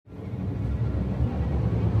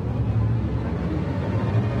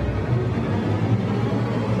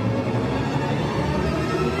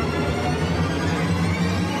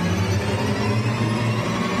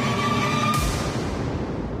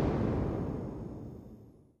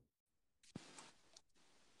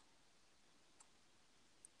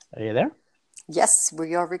Are you there? Yes,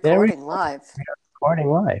 we are There we recording go. live. We are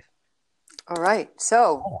recording live. All right.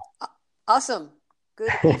 So, Oh. awesome.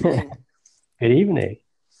 Good evening. Good evening.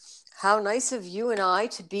 How nice of you and I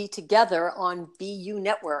to be together on BU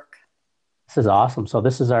Network. This is awesome. So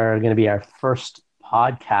this is our going to be our first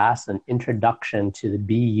podcast, an introduction to the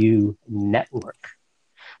BU network.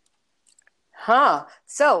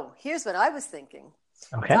 So, here's what I was thinking.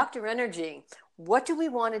 Okay. Dr. Energy, what do we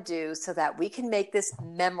want to do so that we can make this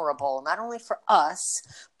memorable, not only for us,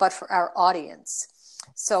 but for our audience?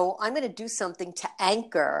 So, I'm going to do something to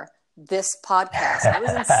anchor this podcast. I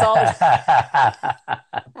was in Salt.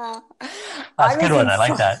 That's I a good was one. in I like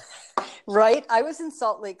Salt. that. Right? I was in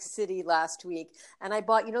Salt Lake City last week and I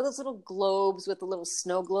bought, those little globes with the little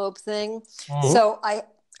snow globe thing. Mm-hmm. So I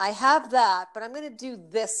have that, but I'm going to do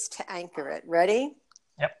this to anchor it. Ready?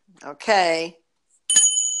 Yep. Okay.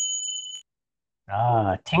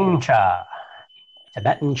 Ting Cha,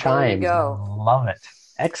 Tibetan There you chimes. go. Love it.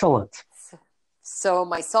 Excellent. So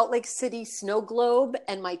my Salt Lake City snow globe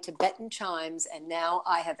and my Tibetan chimes, and now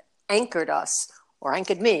I have anchored us, or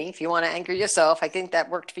anchored me, if you want to anchor yourself. I think that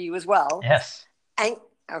worked for you as well. Yes.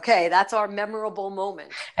 Okay, that's our memorable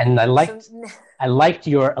moment. And I liked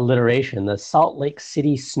your alliteration, the Salt Lake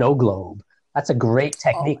City snow globe. That's a great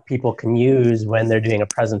technique people can use when they're doing a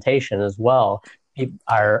presentation as well.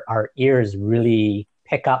 Our ears really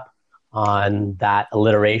pick up on that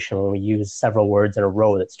alliteration when we use several words in a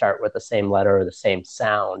row that start with the same letter or the same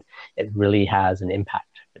sound. It really has an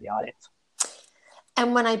impact for the audience.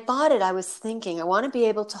 And when I bought it, I was thinking, I want to be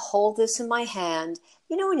able to hold this in my hand.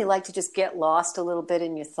 You know, when you like to just get lost a little bit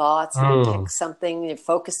in your thoughts and you pick something and you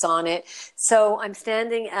focus on it. So I'm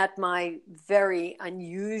standing at my very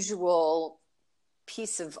unusual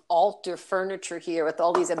piece of altar furniture here with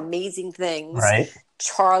all these amazing things. Right.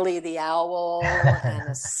 Charlie the Owl and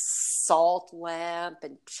a salt lamp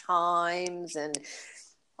and chimes and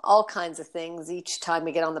all kinds of things. Each time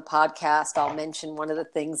we get on the podcast, I'll mention one of the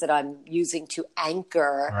things that I'm using to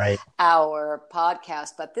anchor our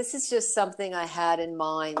podcast. But this is just something I had in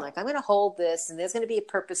mind. Like, I'm going to hold this and there's going to be a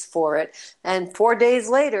purpose for it. And 4 days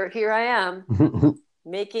later, here I am.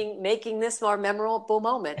 Making this more memorable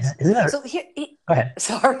moment. Isn't that... So here, go ahead.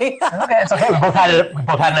 Sorry. It's okay. We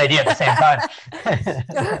both had an idea at the same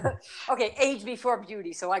time. Okay, age before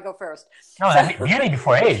beauty. So I go first. No, beauty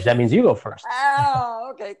before age. That means you go first. Oh,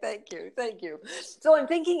 okay. Thank you. So I'm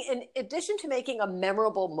thinking, in addition to making a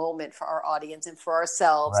memorable moment for our audience and for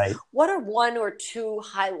ourselves, what are one or two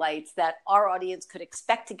highlights that our audience could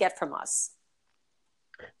expect to get from us?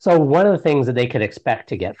 So one of the things that they could expect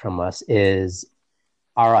to get from us is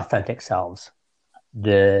our authentic selves.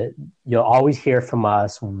 You'll always hear from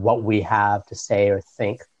us what we have to say or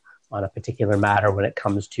think on a particular matter when it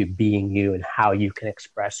comes to being you and how you can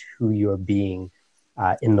express who you're being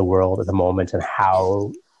in the world at the moment, and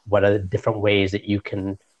what are the different ways that you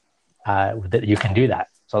can do that.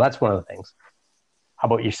 So that's one of the things. How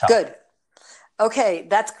about yourself? Good. Okay,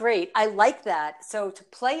 that's great. I like that. So to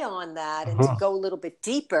play on that and to go a little bit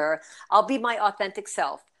deeper, I'll be my authentic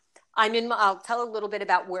self. I'll tell a little bit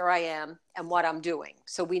about where I am and what I'm doing.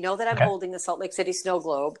 So we know that I'm holding the Salt Lake City snow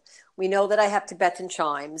globe. We know that I have Tibetan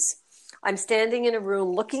chimes. I'm standing in a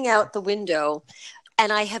room looking out the window,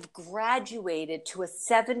 and I have graduated to a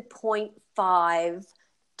 7.5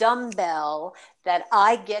 dumbbell that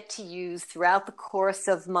I get to use throughout the course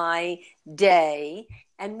of my day.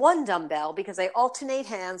 And one dumbbell, because I alternate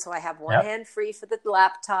hands, so I have one hand free for the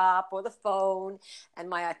laptop or the phone. And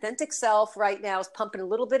my authentic self right now is pumping a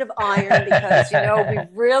little bit of iron because, we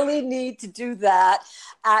really need to do that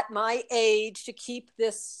at my age to keep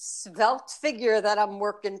this svelte figure that I'm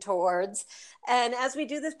working towards. And as we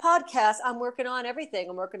do this podcast, I'm working on everything.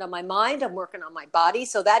 I'm working on my mind. I'm working on my body.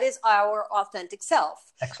 So that is our authentic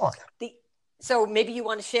self. Excellent. So maybe you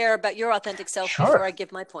want to share about your authentic self before I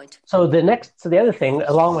give my point. So the other thing,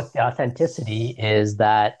 along with the authenticity, is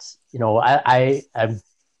that,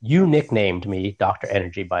 you nicknamed me Dr.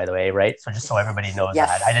 Energy, by the way, right? So just so everybody knows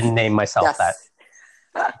that. I didn't name myself that.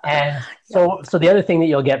 And so the other thing that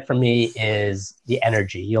you'll get from me is the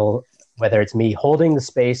energy. Whether it's me holding the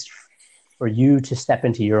space for you to step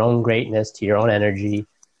into your own greatness, to your own energy,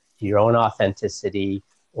 to your own authenticity,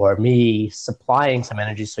 or me supplying some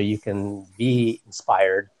energy so you can be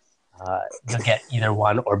inspired, you'll get either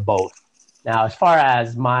one or both. Now, as far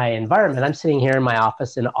as my environment, I'm sitting here in my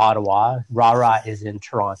office in Ottawa. Rara is in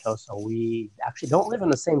Toronto, so we actually don't live in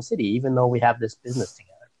the same city, even though we have this business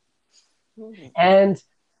together. And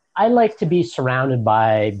I like to be surrounded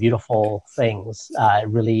by beautiful things. It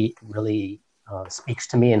really, really speaks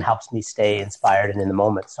to me and helps me stay inspired and in the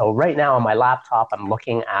moment. So right now on my laptop, I'm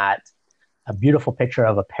looking at a beautiful picture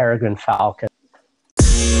of a peregrine falcon.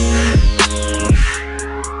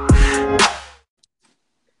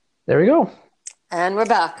 There we go. And we're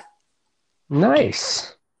back.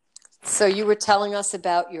 Nice. So you were telling us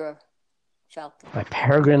about your falcon. My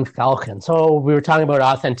peregrine falcon. So we were talking about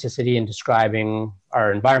authenticity and describing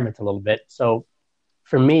our environment a little bit. So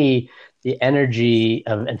for me, the energy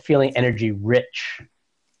of and feeling energy rich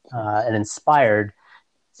and inspired,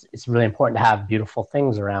 it's really important to have beautiful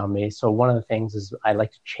things around me. So one of the things is I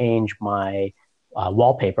like to change my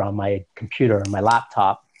wallpaper on my computer or my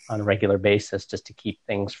laptop on a regular basis just to keep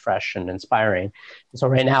things fresh and inspiring. And so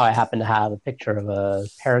right now I happen to have a picture of a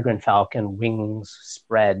peregrine falcon, wings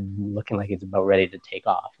spread, looking like it's about ready to take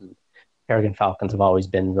off. And peregrine falcons have always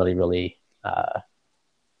been really, really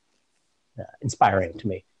inspiring to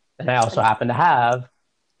me. And I also happen to have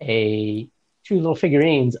two little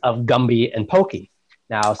figurines of Gumby and Pokey.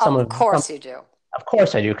 Now, of course you do. Of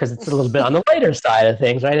course I do, because it's a little bit on the lighter side of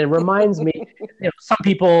things, right? It reminds me, some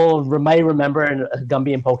people may remember a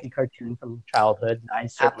Gumby and Pokey cartoon from childhood. I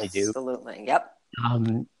certainly do. Absolutely, yep.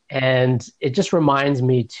 And it just reminds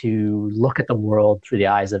me to look at the world through the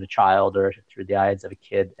eyes of a child or through the eyes of a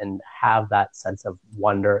kid and have that sense of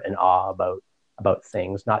wonder and awe about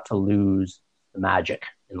things, not to lose the magic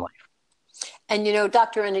in life. And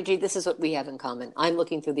Dr. Energy, this is what we have in common. I'm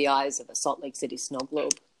looking through the eyes of a Salt Lake City snow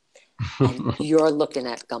globe. And you're looking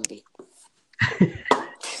at Gumby.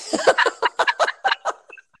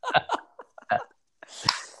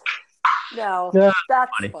 No,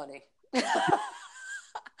 that's funny.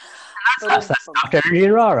 That's Dr. Energy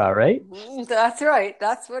and Rara, right? That's right.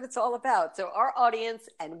 That's what it's all about. So our audience,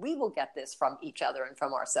 and we will get this from each other and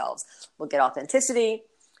from ourselves. We'll get authenticity.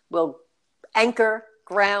 We'll anchor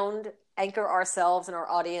ourselves and our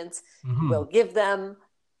audience. Mm-hmm. We'll give them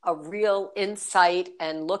a real insight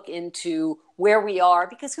and look into where we are,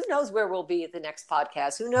 because who knows where we'll be at the next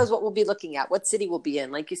podcast? Who knows what we'll be looking at? What city we'll be in?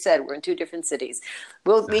 Like you said, we're in 2 different cities.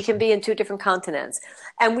 We can be in 2 different continents,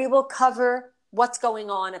 and we will cover what's going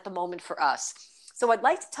on at the moment for us. So I'd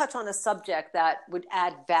like to touch on a subject that would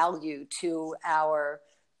add value to our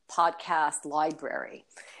podcast library.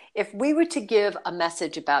 If we were to give a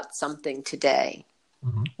message about something today,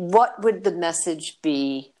 mm-hmm. what would the message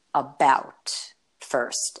be about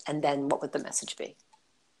first? And then what would the message be?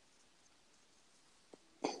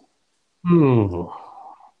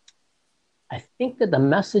 I think that the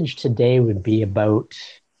message today would be about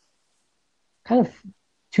kind of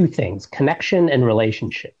 2 things, connection and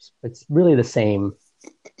relationships. It's really the same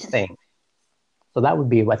thing. So that would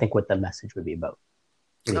be, I think, what the message would be about.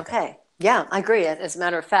 Okay. Yeah, I agree. As a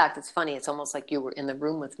matter of fact, it's funny. It's almost like you were in the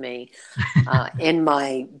room with me in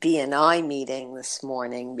my BNI meeting this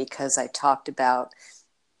morning, because I talked about,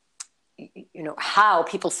 how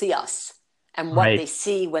people see us and what they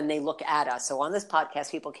see when they look at us. So on this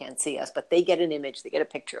podcast, people can't see us, but they get an image, they get a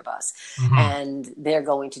picture of us, mm-hmm. and they're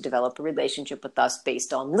going to develop a relationship with us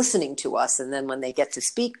based on listening to us. And then when they get to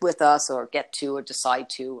speak with us or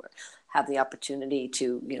decide to, or have the opportunity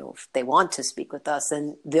to, if they want to speak with us,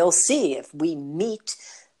 and they'll see if we meet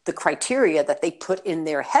the criteria that they put in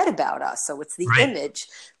their head about us. So it's the image,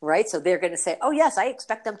 right? So they're going to say, oh yes, I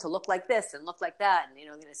expect them to look like this and look like that. And,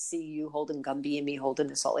 I'm going to see you holding Gumby and me holding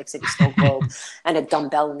the Salt Lake City snow globe and a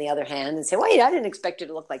dumbbell in the other hand, and say, wait, I didn't expect you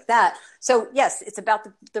to look like that. So yes, it's about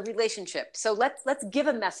the relationship. So let's give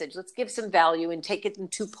a message. Let's give some value and take it in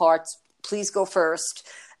 2 parts. Please go first.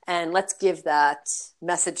 And let's give that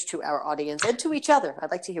message to our audience and to each other. I'd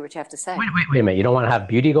like to hear what you have to say. Wait a minute. You don't want to have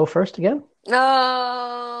Beauty go first again?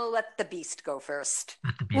 No, let the beast go first.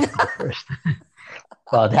 Let the beast go first.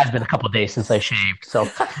 Well, it has been a couple of days since I shaved. So,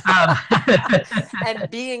 And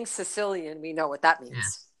being Sicilian, we know what that means.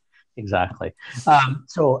 Yes, exactly.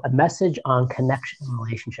 So a message on connection and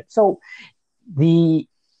relationship. So the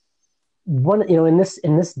one, in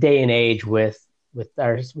this day and age with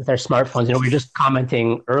our smartphones, we were just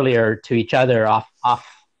commenting earlier to each other off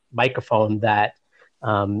microphone that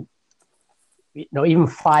even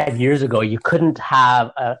 5 years ago you couldn't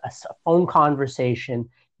have a phone conversation,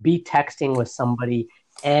 be texting with somebody,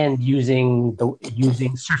 and surfing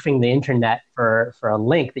the internet for a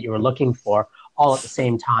link that you were looking for all at the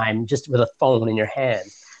same time, just with a phone in your hand.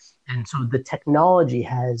 And so the technology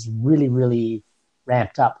has really, really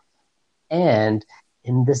ramped up, and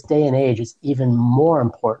in this day and age, it's even more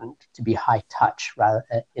important to be high touch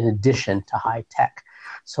in addition to high tech.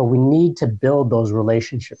 So we need to build those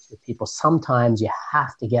relationships with people. Sometimes you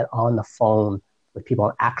have to get on the phone with people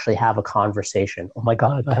and actually have a conversation. Oh my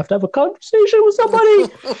God, I have to have a conversation with somebody.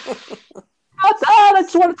 about that. I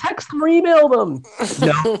just want to text them or email them.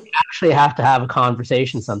 No, you actually have to have a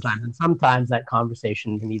conversation sometimes. And sometimes that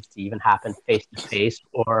conversation needs to even happen face to face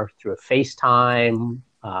or through a FaceTime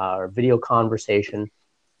or video conversation.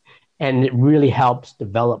 And it really helps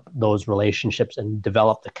develop those relationships and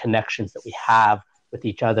develop the connections that we have with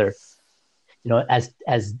each other.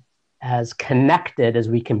 As connected as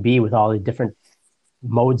we can be with all the different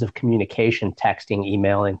modes of communication, texting,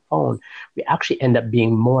 emailing, phone, we actually end up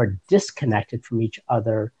being more disconnected from each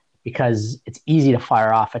other because it's easy to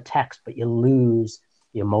fire off a text, but you lose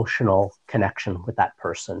the emotional connection with that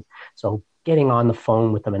person. So getting on the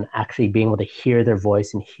phone with them and actually being able to hear their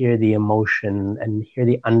voice and hear the emotion and hear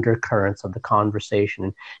the undercurrents of the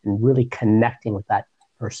conversation and really connecting with that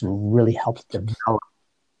person really helps develop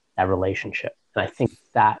that relationship. And I think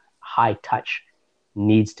that high touch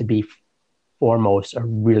needs to be foremost or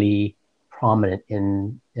really prominent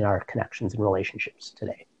in our connections and relationships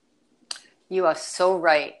today. You are so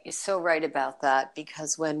right. You're so right about that,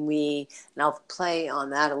 because when and I'll play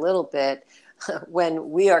on that a little bit,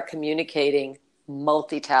 when we are communicating,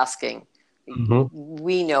 multitasking,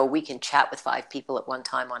 we know we can chat with 5 people at one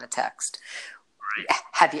time on a text. Right.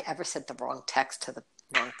 Have you ever sent the wrong text to the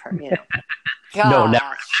wrong person? No, never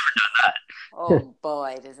done that. Oh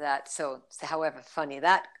boy, does that. So however funny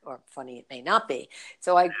that, or funny it may not be.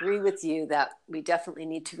 So I agree with you that we definitely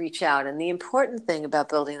need to reach out. And the important thing about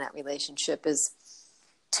building that relationship is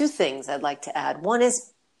 2 things I'd like to add. One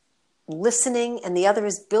is listening, and the other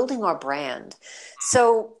is building our brand.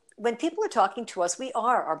 So when people are talking to us, we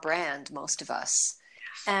are our brand, most of us.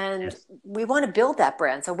 And we want to build that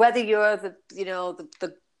brand. So whether you're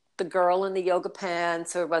the girl in the yoga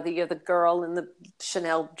pants, or whether you're the girl in the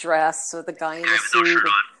Chanel dress, or the guy in the suit.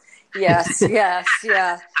 Yes, yeah.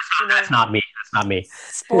 That's not me.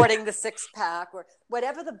 Sporting the 6-pack, or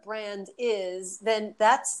whatever the brand is, then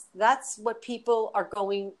that's what people are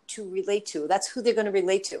going to relate to. That's who they're going to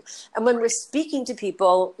relate to. And when we're speaking to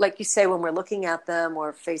people, like you say, when we're looking at them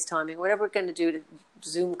or FaceTiming, whatever we're going to do, to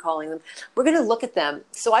Zoom calling them, we're going to look at them.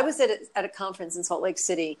 So I was at a conference in Salt Lake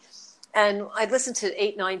City, and I listened to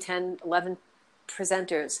 8, 9, 10, 11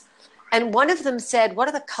 presenters. And one of them said, what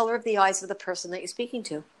are the color of the eyes of the person that you're speaking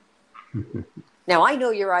to? Now, I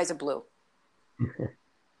know your eyes are blue.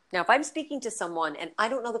 Now, if I'm speaking to someone and I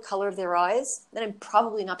don't know the color of their eyes, then I'm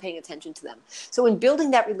probably not paying attention to them. So in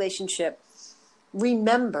building that relationship,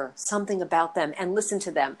 remember something about them and listen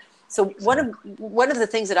to them. So one of the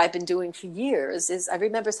things that I've been doing for years is I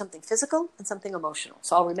remember something physical and something emotional.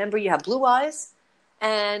 So I'll remember you have blue eyes,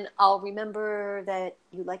 and I'll remember that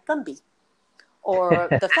you like Gumby or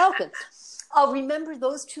the Falcon. I'll remember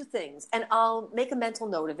those 2 things, and I'll make a mental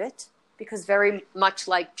note of it, because very much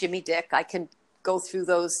like Jimmy Dick, I can go through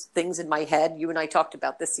those things in my head. You and I talked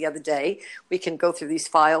about this the other day. We can go through these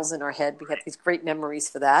files in our head. We have these great memories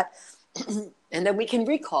for that. And then we can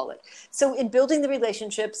recall it. So in building the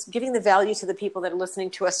relationships, giving the value to the people that are listening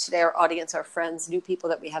to us today, our audience, our friends, new people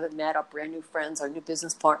that we haven't met, our brand new friends, our new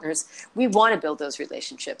business partners, we want to build those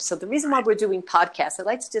relationships. So the reason why we're doing podcasts, I'd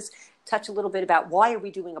like to just touch a little bit about why are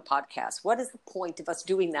we doing a podcast? What is the point of us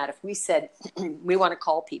doing that if we said we want to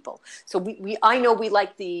call people? So I know we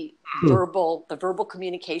like the verbal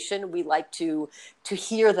communication. We like to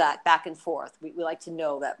hear that back and forth. We like to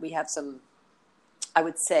know that we have some, I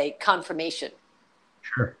would say, confirmation.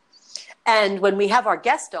 Sure. And when we have our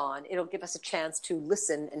guest on, it'll give us a chance to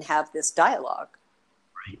listen and have this dialogue.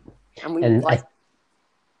 Right. And we go ahead.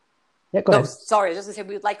 I was just going to say,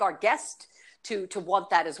 we'd like our guest to want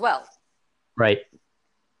that as well. Right.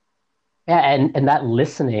 Yeah, and that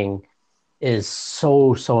listening is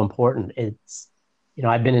so important. It's,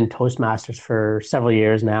 I've been in Toastmasters for several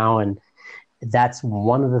years now, and that's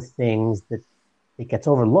one of the things that it gets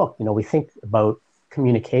overlooked. We think about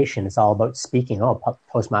communication. It's all about speaking.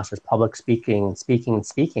 Toastmasters, public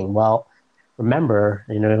speaking. Well, remember,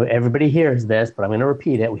 everybody hears this, but I'm going to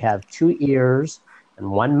repeat it. We have 2 ears and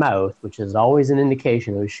 1 mouth, which is always an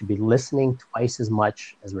indication that we should be listening twice as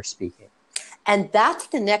much as we're speaking. And that's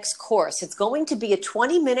the next course. It's going to be a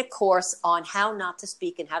 20-minute course on how not to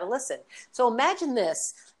speak and how to listen. So imagine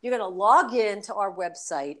this. You're going to log in to our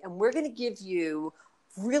website, and we're going to give you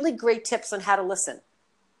really great tips on how to listen.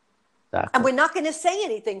 Exactly. And we're not going to say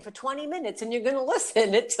anything for 20 minutes, and you're going to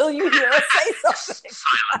listen until you hear us say something.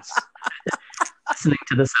 Silence. Listening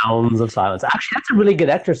to the sounds of silence. Actually, that's a really good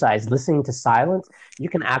exercise. Listening to silence, you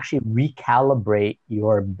can actually recalibrate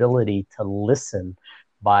your ability to listen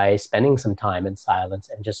by spending some time in silence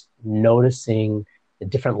and just noticing the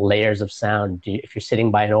different layers of sound. If you're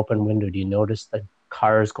sitting by an open window, do you notice the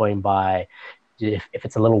cars going by? if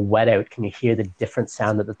it's a little wet out, can you hear the different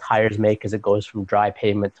sound that the tires make as it goes from dry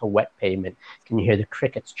pavement to wet pavement? Can you hear the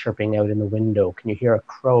crickets chirping out in the window? Can you hear a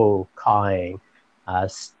crow cawing?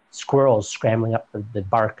 Squirrels scrambling up the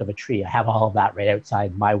bark of a tree. I have all of that right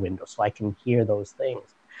outside my window, so I can hear those things.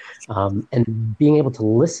 And being able to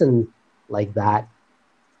listen like that,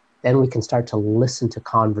 then we can start to listen to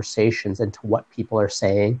conversations and to what people are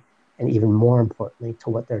saying, and even more importantly, to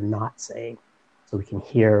what they're not saying, so we can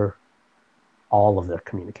hear all of their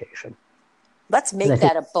communication. Let's make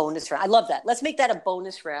that a bonus round. I love that. Let's make that a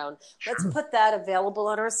bonus round. Sure. Let's put that available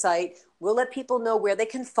on our site. We'll let people know where they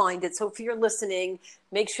can find it. So if you're listening,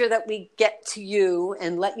 make sure that we get to you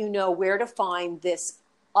and let you know where to find this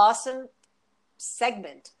awesome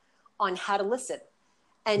segment on how to listen.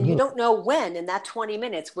 And you don't know when in that 20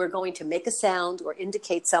 minutes we're going to make a sound or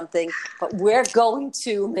indicate something, but we're going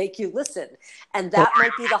to make you listen. And that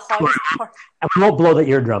might be the hardest part. And we won't blow the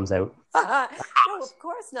eardrums out. No, of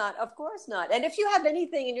course not. Of course not. And if you have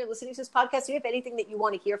anything and you're listening to this podcast, do you have anything that you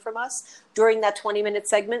want to hear from us during that 20-minute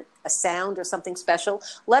segment, a sound or something special,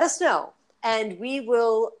 let us know. And we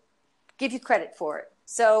will give you credit for it.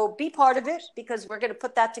 So be part of it, because we're going to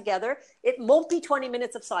put that together. It won't be 20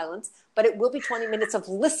 minutes of silence, but it will be 20 minutes of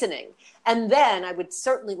listening. And then I would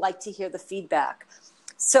certainly like to hear the feedback.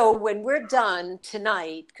 So when we're done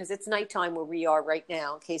tonight, because it's nighttime where we are right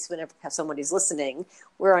now, in case whenever somebody's listening,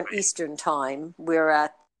 we're on Eastern time. We're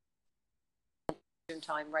at Eastern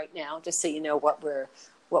time right now, just so you know what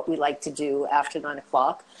we like to do after 9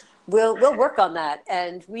 o'clock. We'll work on that,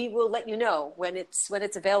 and we will let you know when it's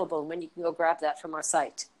available and when you can go grab that from our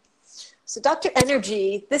site. So Dr.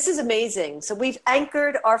 Energy, this is amazing. So we've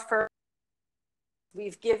anchored our first,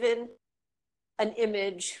 we've given an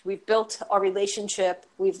image, we've built our relationship,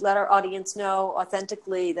 we've let our audience know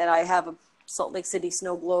authentically that I have a Salt Lake City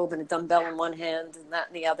snow globe and a dumbbell in one hand and that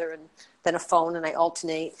in the other, and then a phone, and I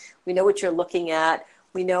alternate. We know what you're looking at.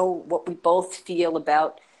 We know what we both feel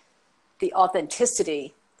about the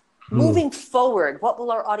authenticity. Moving forward, what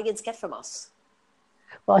will our audience get from us?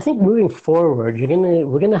 Well, I think moving forward,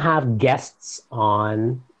 we're gonna have guests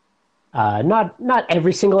on. Not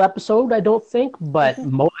every single episode, I don't think, but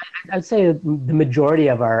I'd say the majority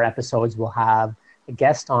of our episodes will have a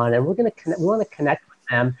guest on, and we want to connect with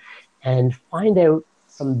them and find out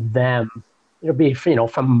from them. It'll be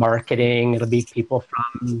from marketing. It'll be people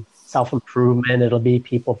from self-improvement. It'll be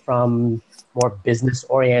people from more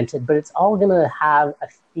business-oriented, but it's all going to have a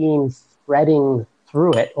theme threading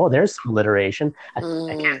through it. Oh, there's some alliteration.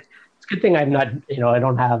 Again, it's a good thing I'm not, I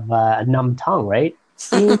don't have a numb tongue, right?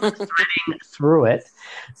 Theme threading through it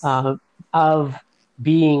of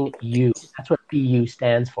being you. That's what BU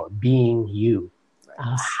stands for, being you.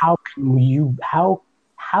 How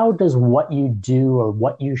does what you do or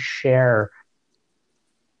what you share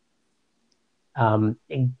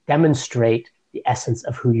demonstrate the essence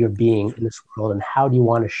of who you're being in this world, and how do you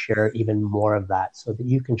want to share even more of that so that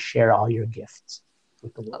you can share all your gifts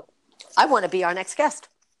with the world? I want to be our next guest.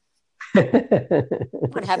 I'm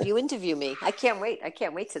going to have you interview me. I can't wait. I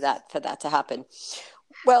can't wait for that to happen.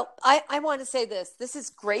 Well, I want to say this. This is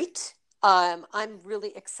great. I'm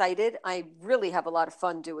really excited. I really have a lot of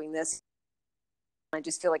fun doing this. I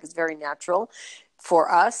just feel like it's very natural for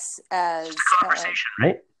us as it's a conversation,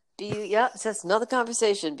 right? It's just another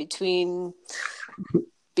conversation between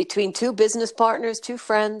two business partners, two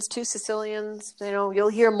friends, two Sicilians. You'll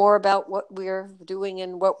hear more about what we're doing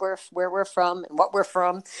and where we're from and what we're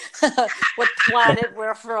from, what planet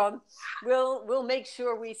we're from. We'll make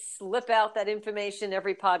sure we slip out that information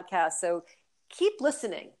every podcast. So keep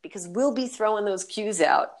listening, because we'll be throwing those cues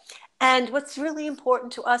out. And what's really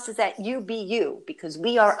important to us is that you be you, because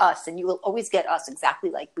we are us, and you will always get us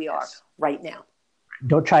exactly like we are right now.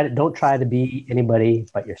 Don't try to be anybody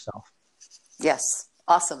but yourself. Yes.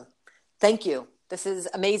 Awesome. Thank you. This is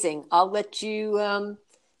amazing. I'll let you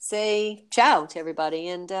say ciao to everybody,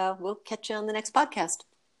 and we'll catch you on the next podcast.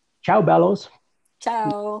 Ciao, Bellows.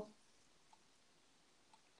 Ciao.